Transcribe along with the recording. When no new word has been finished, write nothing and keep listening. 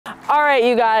All right,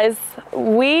 you guys,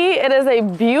 it is a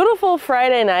beautiful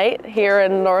Friday night here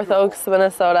in North Oaks,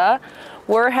 Minnesota.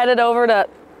 We're headed over to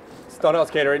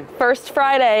Stonehouse Catering. First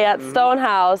Friday at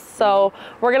Stonehouse. So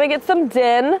we're gonna get some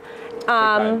din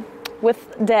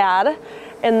with Dad.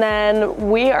 And then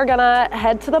we are gonna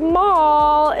head to the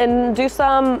mall and do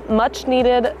some much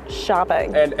needed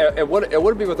shopping. And it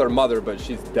would be with our mother, but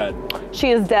she's dead.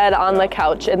 She is dead on the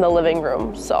couch in the living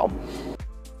room, so.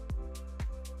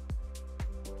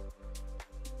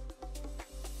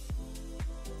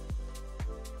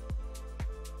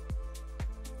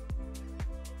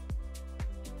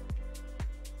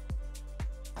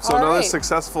 So another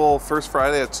successful First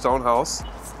Friday at Stonehouse.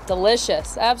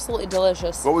 Delicious, absolutely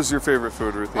delicious. What was your favorite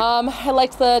food, Ruthie? I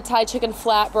liked the Thai chicken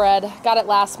flatbread. Got it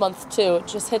last month too. It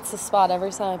just hits the spot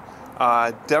every time.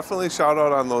 Definitely shout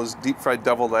out on those deep fried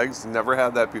deviled eggs. Never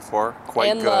had that before.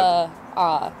 Quite good.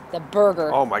 And the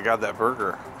burger. Oh my God, that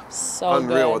burger. So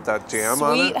unreal good. With that jam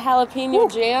on it. Sweet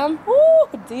jalapeno jam.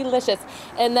 Woo, delicious.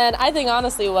 And then I think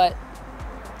honestly what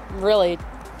really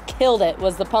killed it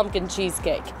was the pumpkin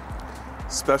cheesecake.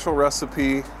 Special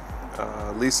recipe.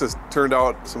 Lisa turned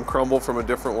out some crumble from a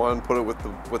different one, put it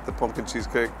with the pumpkin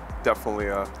cheesecake. Definitely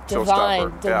a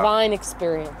showstopper. Divine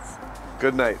experience.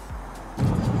 Good night.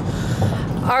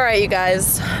 All right, you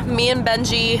guys. Me and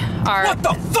Benji are. What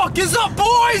the fuck is up,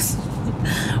 boys?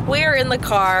 We are in the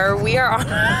car. We are on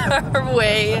our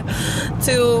way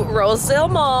to Rosedale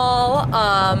Mall.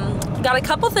 Got a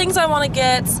couple things I want to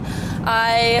get.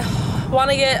 I want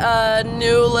to get a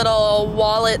new little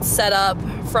wallet set up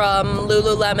from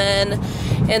Lululemon,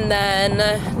 and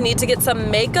then need to get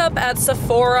some makeup at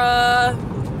Sephora.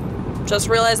 Just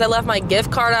realized I left my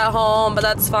gift card at home, but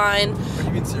that's fine. Are you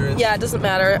being serious? Yeah, it doesn't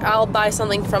matter. I'll buy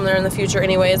something from there in the future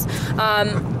anyways.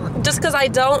 Just because I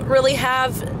don't really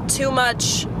have too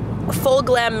much full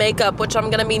glam makeup, which I'm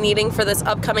gonna be needing for this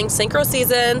upcoming synchro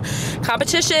season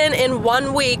competition in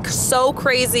 1 week. So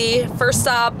crazy. First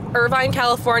stop, Irvine,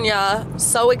 California.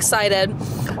 So excited.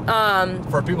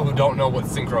 For people who don't know what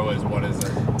synchro is, what is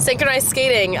it? Synchronized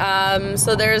skating.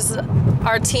 So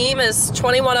our team is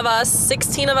 21 of us.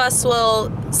 16 of us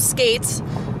will skate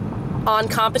on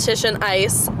competition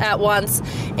ice at once,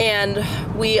 and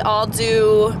we all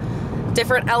do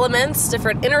different elements,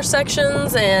 different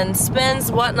intersections and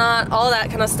spins, whatnot, all that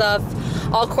kind of stuff,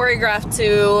 all choreographed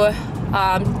to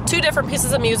 2 different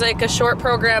pieces of music, a short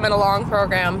program and a long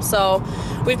program. So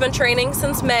we've been training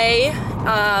since May.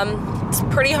 It's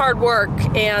pretty hard work,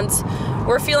 and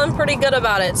we're feeling pretty good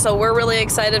about it. So we're really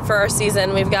excited for our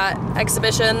season. We've got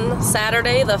exhibition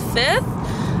Saturday the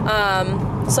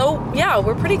 5th. So yeah,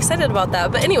 we're pretty excited about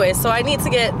that. But anyway, so I need to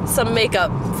get some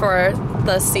makeup for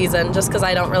the season just because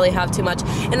I don't really have too much.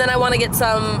 And then I want to get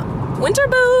some winter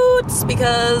boots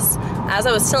because, as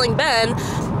I was telling Ben,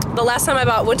 the last time I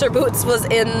bought winter boots was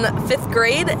in 5th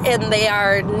grade, and they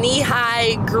are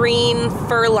knee-high green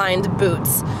fur-lined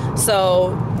boots.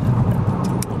 So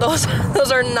those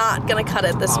are not gonna cut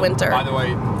it this winter. By the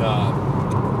way,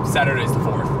 Saturday's the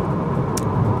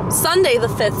 4th. Sunday the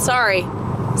 5th, sorry.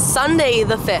 Sunday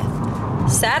the 5th.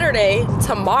 Saturday,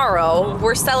 tomorrow,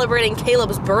 we're celebrating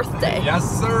Caleb's birthday.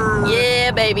 Yes, sir.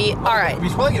 Yeah, baby. All right. We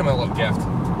should probably get him a little gift.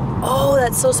 Oh,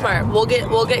 that's so smart. We'll get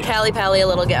Callie Pally a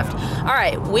little gift. All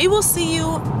right. We will see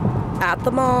you at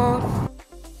the mall.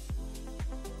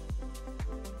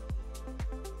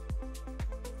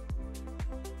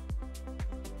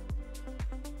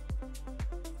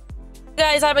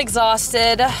 Guys, I'm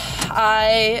exhausted.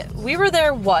 We were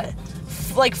there, what?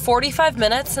 Like 45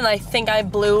 minutes, and I think I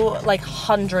blew like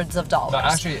hundreds of dollars. No,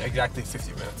 actually, exactly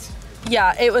 50 minutes.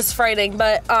 Yeah, it was frightening,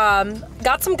 but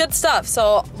got some good stuff.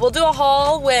 So we'll do a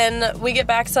haul when we get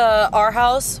back to our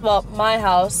house. Well, my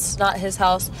house, not his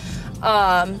house.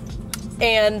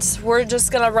 And we're just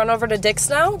gonna run over to Dick's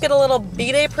now, get a little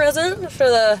B-Day present for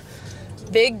the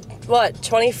big,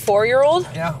 24-year-old?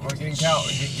 Yeah, we're getting Cal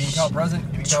a present.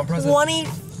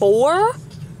 24?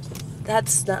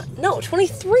 That's not, no,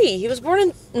 23. He was born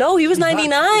in, no, he was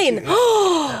 99.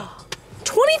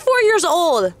 24 years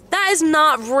old. That is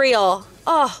not real.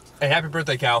 Oh. Hey, happy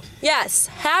birthday, Cal. Yes,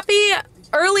 happy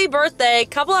early birthday,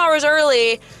 couple hours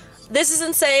early. This is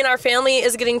insane. Our family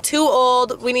is getting too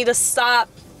old. We need to stop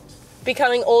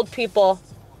becoming old people.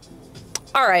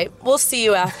 All right, we'll see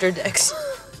you after Dick's.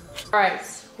 All right,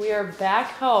 we are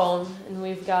back home, and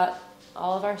we've got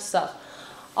all of our stuff.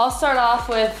 I'll start off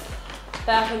with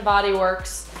Bath & Body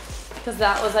Works, because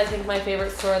that was, I think, my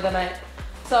favorite store of the night.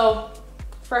 So,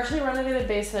 freshly renovated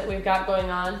basement we've got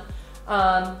going on.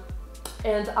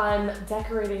 And I'm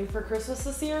decorating for Christmas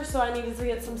this year, so I needed to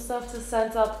get some stuff to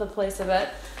scent up the place a bit.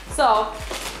 So,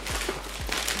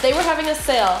 They were having a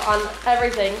sale on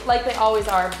everything, like they always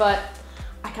are, but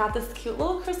I got this cute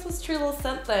little Christmas tree little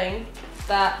scent thing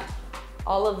that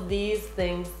all of these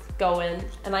things go in,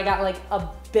 and I got like a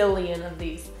billion of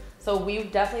these. So we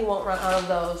definitely won't run out of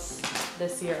those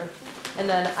this year. And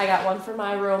then I got one for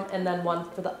my room and then one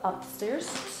for the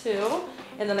upstairs too.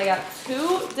 And then I got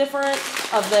 2 different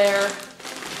of their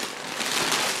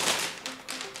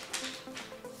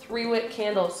 3-wick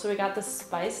candles. So we got the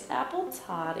spiced apple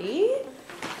toddy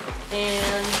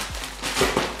and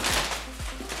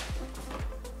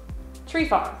Tree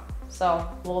Farm. So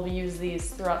we'll use these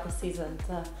throughout the season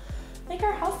to make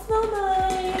our house smell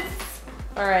nice.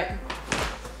 All right.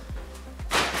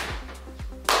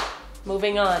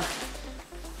 Moving on.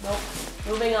 Nope.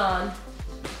 Moving on.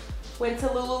 Went to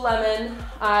Lululemon.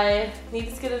 I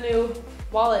needed to get a new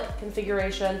wallet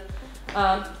configuration, which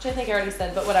I think I already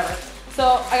said, but whatever.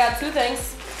 So I got 2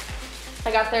 things.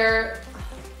 I got their,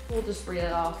 we'll just read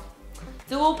it off.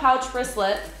 Dual pouch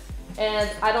bracelet, and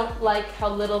I don't like how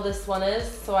little this one is,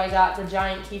 so I got the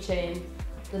giant keychain,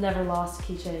 the never lost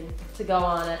keychain, to go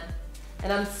on it.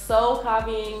 And I'm so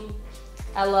copying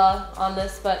Ella on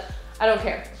this, but I don't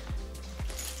care.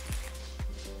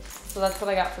 So that's what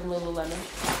I got from Lululemon.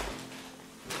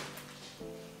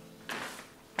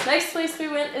 Next place we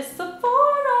went is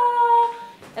Sephora.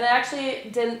 And I actually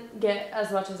didn't get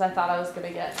as much as I thought I was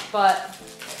gonna get, but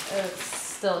it's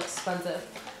still expensive.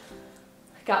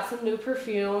 I got some new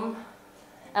perfume.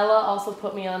 Ella also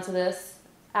put me onto this.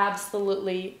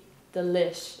 Absolutely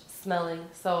delish smelling.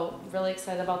 So really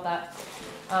excited about that.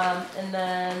 And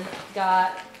then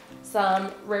got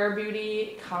some Rare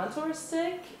Beauty contour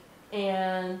stick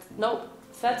and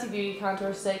Fenty Beauty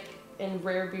contour stick and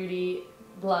Rare Beauty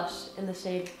blush in the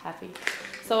shade Happy.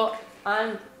 So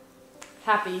I'm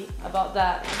happy about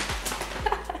that.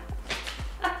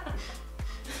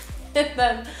 And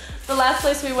then the last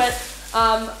place we went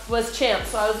was Champs.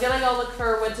 So I was gonna go look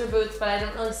for winter boots, but I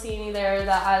didn't really see any there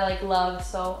that I like loved.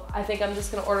 So I think I'm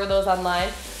just gonna order those online.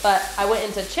 But I went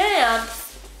into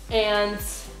Champs and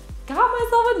got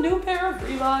myself a new pair of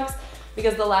Reeboks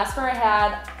because the last pair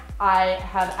I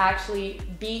have actually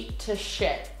beat to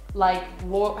shit. Like,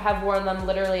 have worn them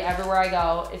literally everywhere I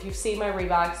go. If you've seen my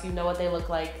Reeboks, you know what they look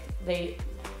like. They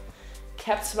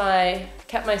kept my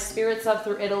spirits up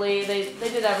through Italy. They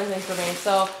did everything for me.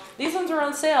 So these ones are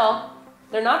on sale.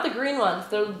 They're not the green ones,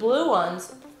 they're the blue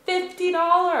ones. $50.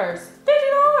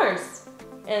 $50!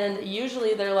 And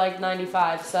usually they're like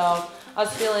 $95. So I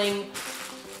was feeling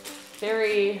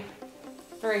very,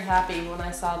 very happy when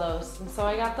I saw those. And so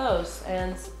I got those.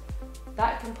 And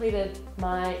that completed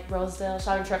my Rosedale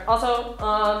shopping trip. Also,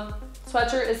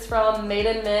 sweatshirt is from Made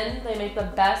in Min. They make the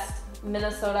best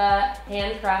Minnesota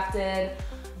handcrafted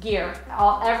gear.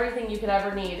 Everything you could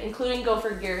ever need, including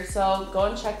gopher gear. So go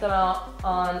and check them out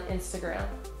on Instagram.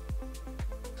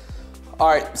 All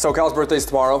right, so Cal's birthday's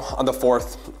tomorrow on the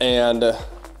 4th, and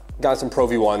got some Pro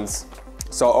V1s.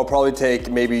 So I'll probably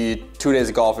take maybe 2 days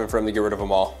of golfing for him to get rid of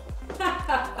them all.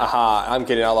 Aha, I'm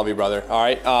kidding, I love you, brother. All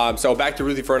right, so back to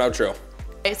Ruthie for an outro.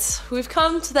 Right, we've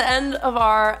come to the end of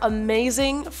our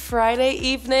amazing Friday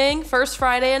evening, first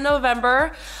Friday in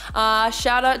November.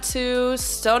 Shout out to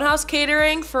Stonehouse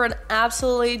Catering for an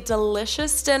absolutely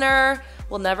delicious dinner.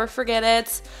 We'll never forget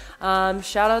it.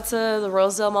 Shout out to the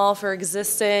Rosedale Mall for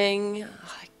existing.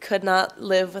 I could not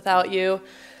live without you.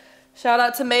 Shout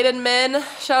out to Made in Min.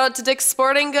 Shout out to Dick's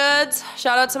Sporting Goods.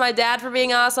 Shout out to my dad for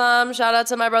being awesome. Shout out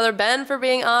to my brother Ben for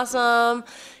being awesome.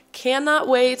 Cannot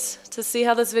wait to see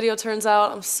how this video turns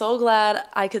out. I'm so glad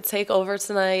I could take over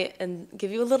tonight and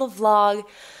give you a little vlog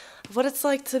of what it's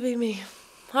like to be me.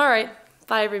 All right,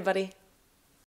 bye everybody.